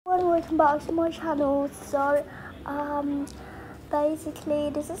welcome back to my channel. So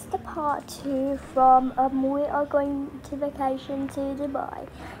basically this is the part 2 from we are going to vacation to Dubai,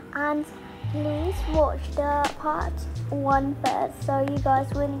 and please watch the part 1 first so you guys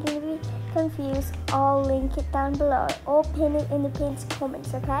wouldn't be confused. I'll link it down below or pin it in the pinned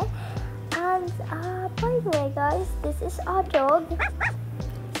comments, okay? And by the way guys, this is our dog.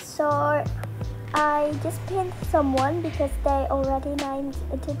 So I just pinned someone because they already named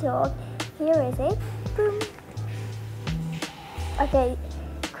the dog. Here is it. Boom. Okay,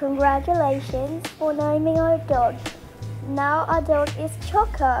 congratulations for naming our dog. Now our dog is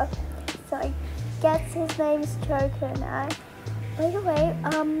Choco. So I guess his name is Choco now. By the way,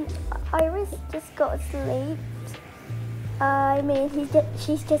 Iris just got asleep. I mean,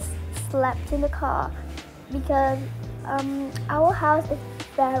 she's just slept in the car because our house is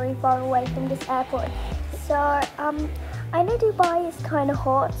very far away from this airport. So I know Dubai is kind of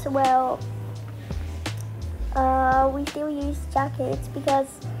hot. Well, we still use jackets because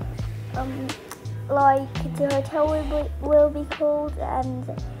like the hotel will be cold and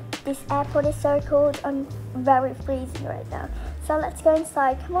this airport is so cold. I'm very freezing right now. So let's go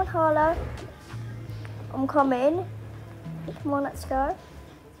inside. Come on, Harlow. I'm coming. Come on, let's go.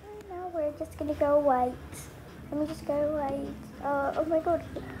 Now we're just gonna go wait. Let me just go wait. Oh my god.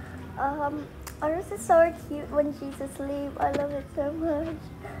 Iris is so cute when she's asleep. I love it so much.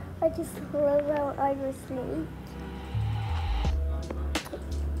 I just love how Iris sleeps.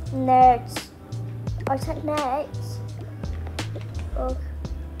 Next. I said next.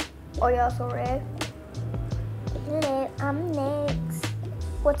 Oh yeah, sorry. I'm next.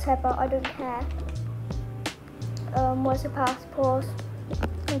 Whatever, I don't care. What's your passport?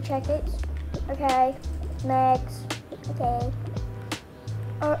 Can you check it? Okay. Next. Okay.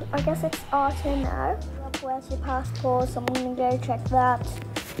 I guess it's our turn now. Where's your passport? So I'm gonna go check that.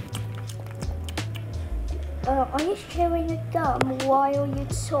 Are you chewing your gum while you're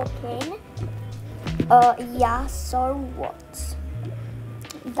talking? Yeah, so what?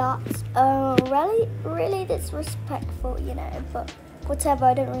 That's really disrespectful, you know, but whatever,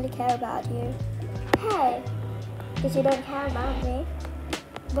 I don't really care about you. Hey, because you don't care about me.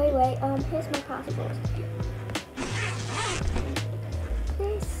 Wait, here's my passport.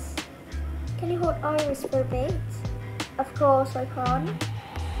 Please, can you hold Iris for a bit? Of course I can.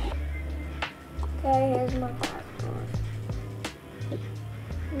 Okay, here's my passport.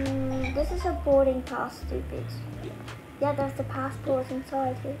 This is a boarding pass, stupid. Yeah, there's the passport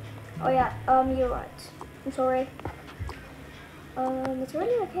inside here. Oh yeah, you're right. I'm sorry. It's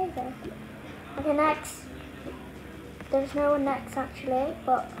really okay there. Okay, next. There's no one next actually,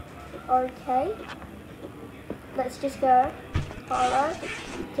 but okay. Let's just go. Follow,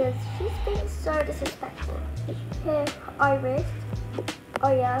 because she's being so disrespectful. Here, Iris.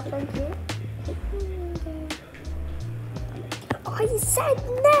 Oh yeah, thank you. I said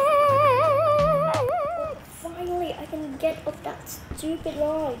next! Finally, I can get off that stupid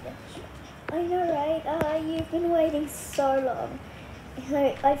ride. I know, right? You've been waiting so long.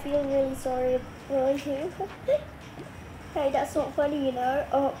 I feel really sorry for you. Hey, that's not funny, you know.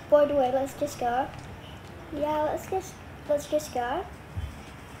 Oh, by the way, let's just go. Yeah, let's just go.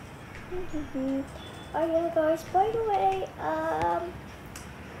 Oh yeah, guys. By the way,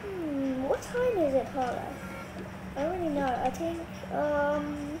 what time is it, Carla? I don't really know. I think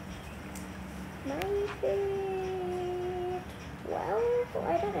maybe 12.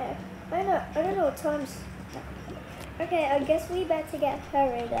 I don't know. I don't know what times. Okay, I guess we better get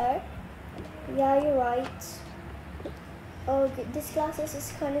hurry though. Yeah, you're right. Oh, this glasses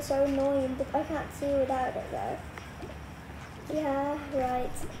is kind of so annoying, but I can't see without it though. Yeah,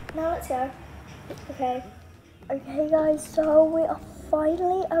 right. Now let's go. Okay. Okay guys, so we are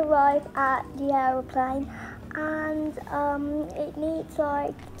finally arrived at the aeroplane, and it needs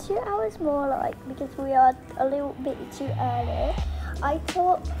like 2 hours more, like, because we are a little bit too early. I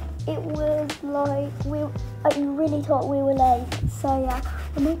thought it was like I really thought we were late. So yeah.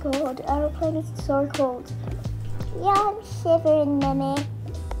 Oh my god, the aeroplane is so cold. Yeah, I'm shivering, Mummy.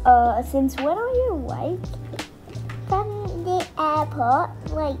 Since when are you awake? From the airport.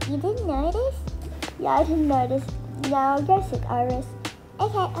 Wait, you didn't notice? Yeah, I didn't notice. Now go sit, Iris.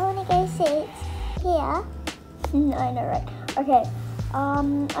 Okay, I wanna go sit here. I know, right? Okay.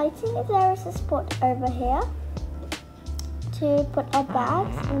 I think there is a spot over here to put our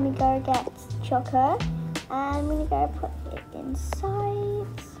bags. Let me go get Choco, and I'm gonna go put it inside.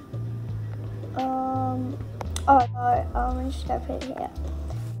 Oh no, I'm just gonna put it here.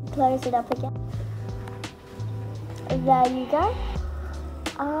 Close it up again. There you go.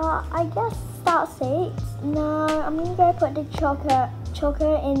 I guess that's it. Now I'm gonna go put the Choco chuck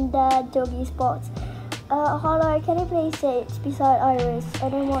her in the doggy spot. Harlow, can you please sit beside Iris? I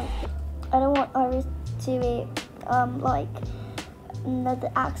don't want Iris to be like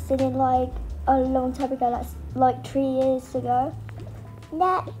another accident like a long time ago, like 3 years ago.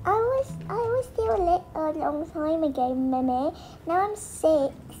 That I was still lit a long time ago, Mummy. Now I'm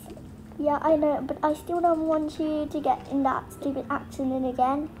 6. Yeah, I know, but I still don't want you to get in that stupid accident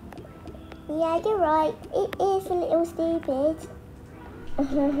again. Yeah, you're right. It is a little stupid.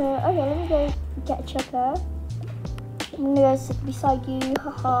 Okay, let me go get Chucker. I'm gonna go sit beside you,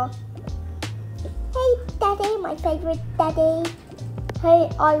 haha. Hey, Daddy, my favourite Daddy. Hey,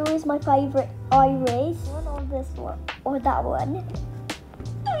 Iris, my favourite Iris. One or this one, or that one.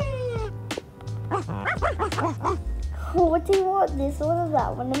 What do you want, this one or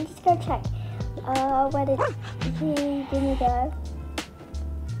that one? Let me just go check. Where did he go?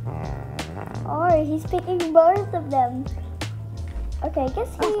 Oh, he's picking both of them. Okay, guess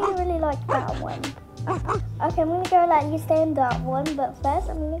he really liked that one. Okay, I'm gonna go let you stay in that one, but first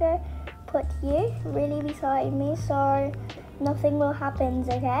I'm gonna go put you really beside me so nothing will happen,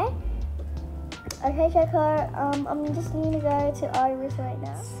 okay? Okay, Checker, I'm just gonna go to Iris right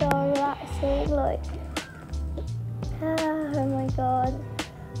now. So relaxing, like, oh my god.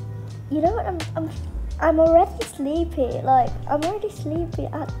 You know what, I'm already sleepy, like, I'm already sleepy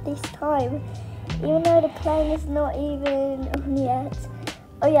at this time. Even though the plane is not even on yet.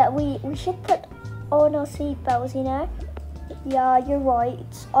 Oh yeah, we should put on our seatbelts, you know? Yeah, you're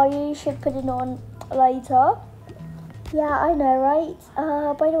right. I should put it on later. Yeah, I know, right?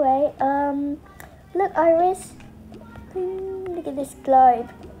 By the way, look, Iris. Look at this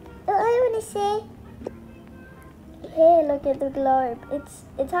globe. Oh, I want to see. Here, look at the globe.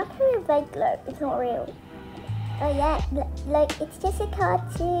 It's actually a fake globe. It's not real. Oh yeah, like it's just a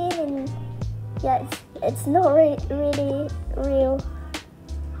cartoon and... Yeah, it's not really real.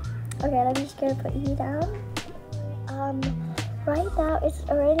 Okay, let me just go put you down. Right now it's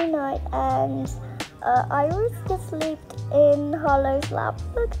already night and Iris just slept in Hollow's lap.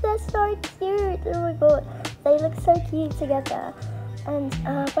 Look, they're so cute. Oh my god, they look so cute together. And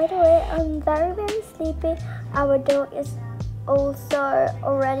by the way, I'm very sleepy. Our dog is also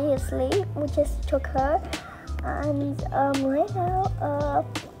already asleep. We just took her, and right now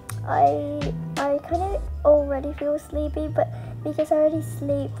I kind of already feel sleepy, but because I already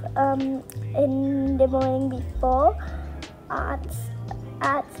sleep in the morning before at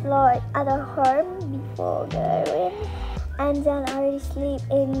our home before going, and then I already sleep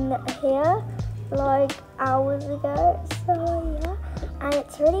in here like hours ago. So yeah, and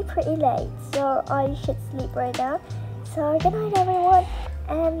it's really pretty late, so I should sleep right now. So good night, everyone.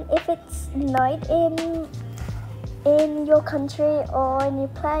 And if it's night in your country or in your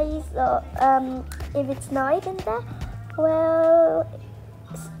place, or if it's night in there, well,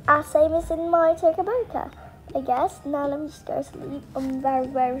 as same as in my Tokaboka, I guess. Now let me just go to sleep. I'm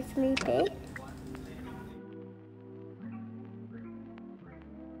very sleepy.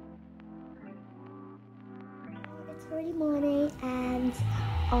 It's already morning and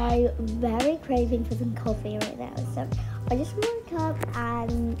I'm very craving for some coffee right now. So I just woke up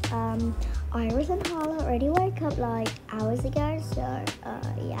and Iris and Harlow already woke up like hours ago. So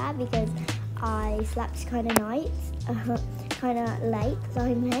yeah, because I slept kind of late, so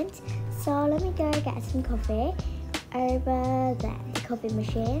I meant. So let me go get some coffee over there, the coffee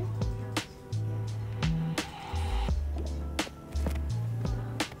machine.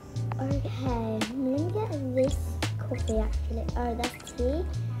 Okay, let me get this coffee actually. Oh, that's tea.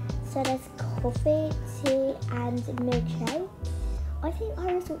 So there's coffee, tea, and milkshake. I think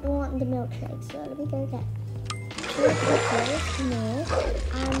Iris would want the milkshake, so let me go get 2 coffees, me,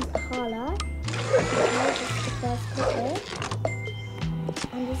 and Harlow. This is the first coffee,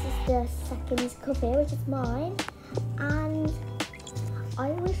 and this is the second coffee, which is mine. And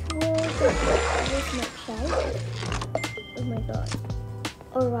Iris will get this milkshake. Oh my god.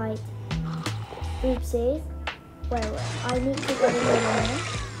 Alright. Oopsies. Wait, I need to get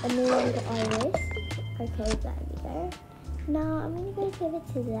a new one for Iris. Okay, there we go. Now I'm gonna go give it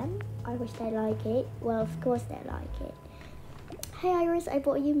to them. I wish they like it. Well, of course they like it. Hey Iris, I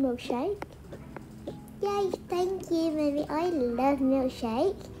bought you milkshake. Yay, thank you, Mummy. I love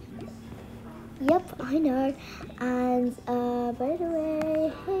milkshake. Yep, I know. And by the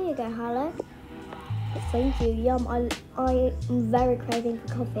way, here you go, Harlow. Thank you. Yum. I'm very craving for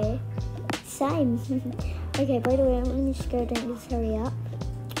coffee. Same. Okay, by the way, let me just go drink this. Hurry up.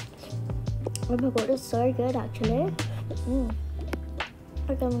 Oh my god, it's so good actually.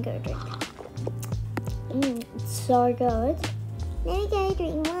 Okay, I'm gonna go drink. It's so good. Let me go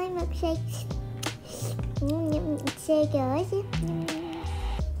drink my milkshake. It's so good.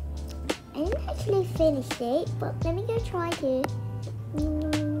 actually finished it, but let me go try to.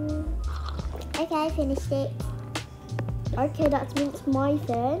 Okay, I finished it. Okay, that means my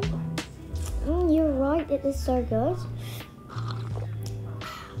turn. You're right, it is so good.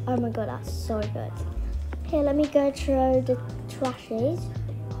 Oh my god, that's so good. Here, let me go throw the trashes.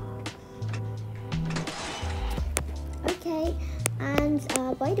 Okay, and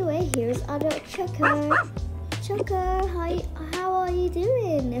by the way, here's adult Choco. Choco, hi, how are you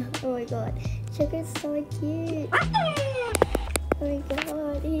doing? Oh my god, Choco's so cute. Oh my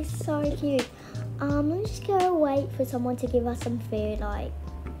god, he's so cute. Let's just go wait for someone to give us some food, like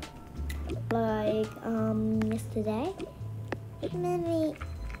yesterday. Mommy,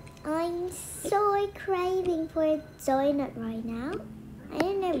 I'm so craving for a donut right now. I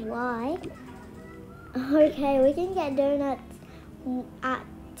don't know why. Okay, we can get donuts at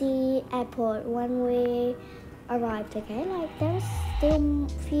the airport when we arrived, okay? Like, there's still a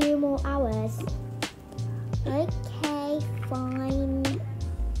few more hours. Okay, fine.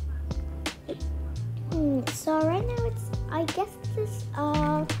 So right now I guess it's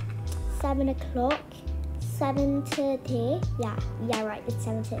 7 o'clock, 7:30. Yeah, right, it's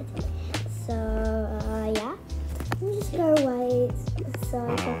 7:30. So yeah, let me just go wait so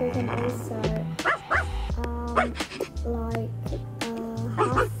we can also have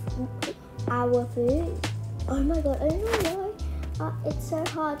our food. Oh my god, I don't know why it's so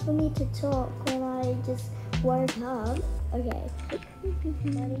hard for me to talk when I just woke up. Okay, I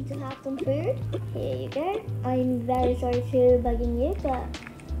need to have some food. Here you go. I'm very sorry to bugging you, but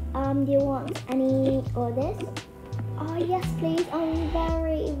do you want any orders? Oh yes, please. I'm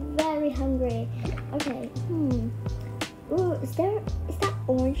very, very hungry. Okay. Ooh, is that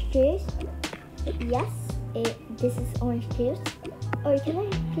orange juice? Yes, this is orange juice. Oh, can I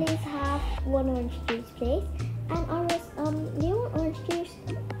please have one orange juice, please? And Iris, do you want orange juice?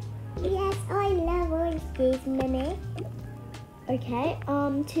 Yes, I love orange juice, Mommy. Okay,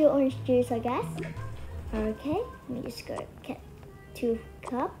 2 orange juice, I guess. Okay, let me just go get 2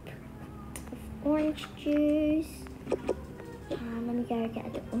 cups of orange juice. Let me go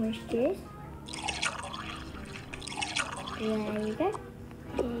get the orange juice. There you go.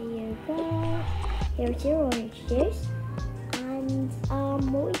 Here you go. Here's your orange juice. And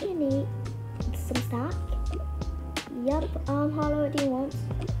what do you need? Some snack? Yep. Hello, what do you want?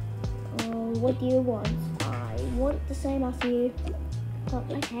 What do you want? I want the same as you. Oh,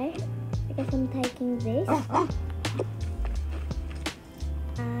 okay. I guess I'm taking this.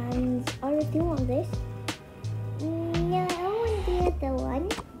 And Iris, do you want this? No, I want the other one.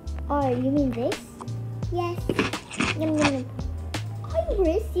 Oh, you mean this? Yes. Yum, yum, yum.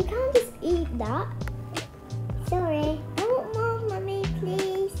 Iris, you can't just eat that. Sorry. I want more, Mommy,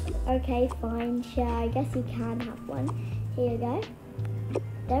 please. Okay, fine, sure. I guess you can have one. Here you go.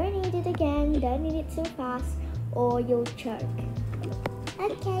 Don't eat it again. Don't eat it so fast, or you'll choke.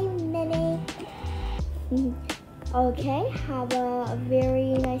 Okay, Mommy. Okay, have a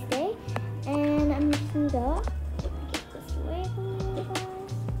very nice day. And I'm just gonna go get this away from you guys.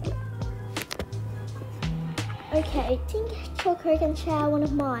 Okay, I think Choco can share one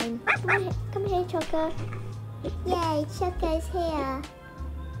of mine. Come here, Choco. Yay, Choco's here.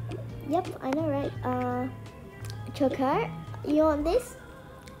 Yep, I know, right? Choco, you want this?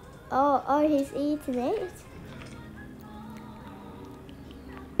 Oh, he's eating it.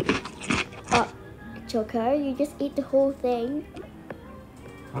 Oh, Choco, you just eat the whole thing.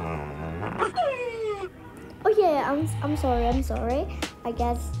 Oh yeah, I'm sorry. I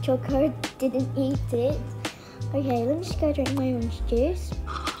guess Choco didn't eat it. Okay, let me just go drink my orange juice.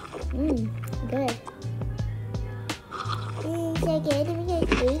 Good. So good. Let me go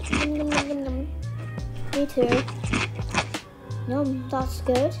eat. Yum, yum, yum, yum, yum. Me too. Yum, that's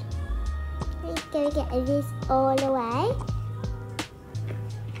good. Let's go get this all away.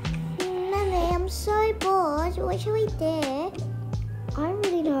 Mommy, I'm so bored. What should we do? I don't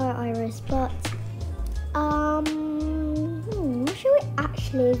really know, Iris, but what should we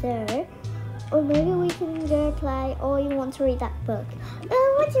actually do? Or maybe we can go play, or you want to read that book? Oh,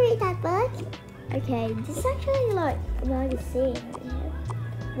 I want to read that book. Okay, this is actually like a magazine.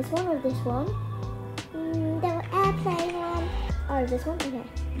 This one or this one? The airplane one. Oh, this one? Okay.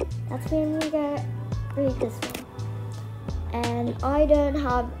 That's when we go read this one. And I don't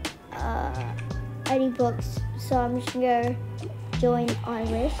have any books, so I'm just gonna go join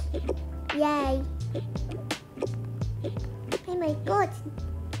Iris. Yay. Oh my god.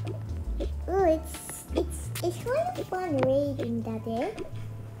 Oh, it's kind of fun reading, Daddy.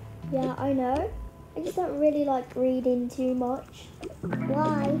 Yeah, I know. I just don't really like reading too much.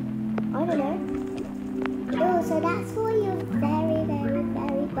 Why? I don't know. Oh, so that's why you're very, very,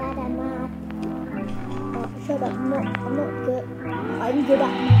 very bad at math. because I'm not good. I'm good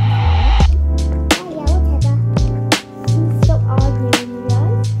at math. Yeah, whatever. Stop arguing, you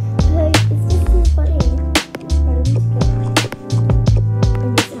guys. Like, it's just too funny. Alright, let me just go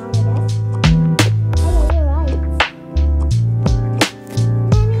in this town, I guess. Oh yeah, you're right.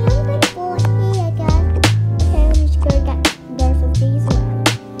 Mommy, I'm gonna go here again. Okay, let me just go get both of these away.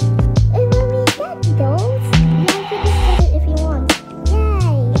 Oh, Mommy, is that dolls? Yeah, you can just get it if you want.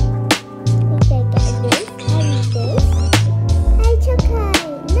 Yay! Okay, get this and this. Hey, Choco,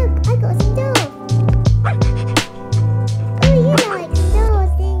 look, I got some dolls. Oh, you like some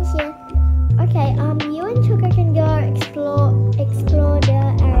dolls, didn't you? Okay, you and Choco can go explore the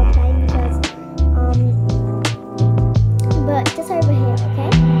aeroplane because, but just over here,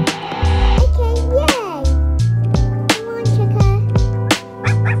 okay? Okay, yay! Come on, Choco.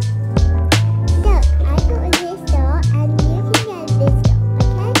 Look, I got this doll, and you can get this doll,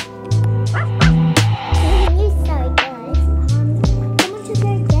 okay? You're so good. Come on,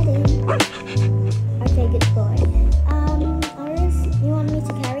 Choco, get in. Okay, good boy. Iris, you want me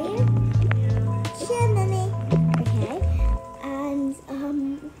to carry you? Sure, Mommy. Okay, and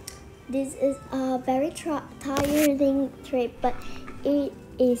this is a very tiring trip, but it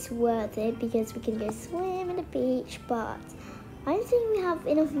is worth it because we can go swim at the beach. But I don't think we have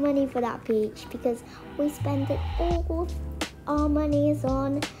enough money for that beach because we spent it all our money is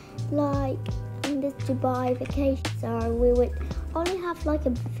on like in this Dubai vacation. So we would only have like a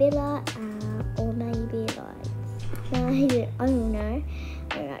villa or maybe like I don't know.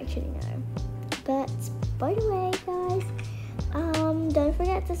 I don't actually know. But by the way, guys, don't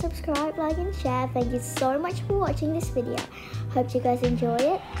forget to subscribe, like, and share. Thank you so much for watching this video. Hope you guys enjoy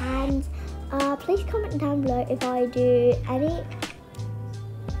it, and please comment down below if I do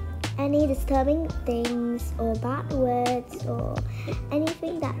any disturbing things or bad words or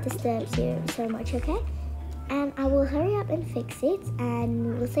anything that disturbs you so much, okay? And I will hurry up and fix it,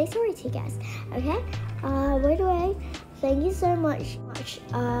 and we'll say sorry to you guys, okay? By the way, thank you so much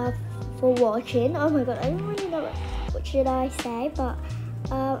for watching. Oh my god, I don't really know what should I say, but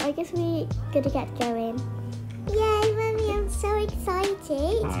I guess we gotta get going. Yay, Mommy, I'm so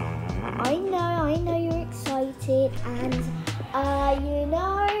excited. I know you're excited, and you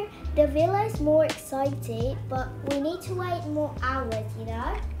know the villa is more excited, but we need to wait more hours, you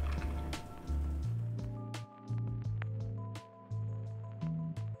know.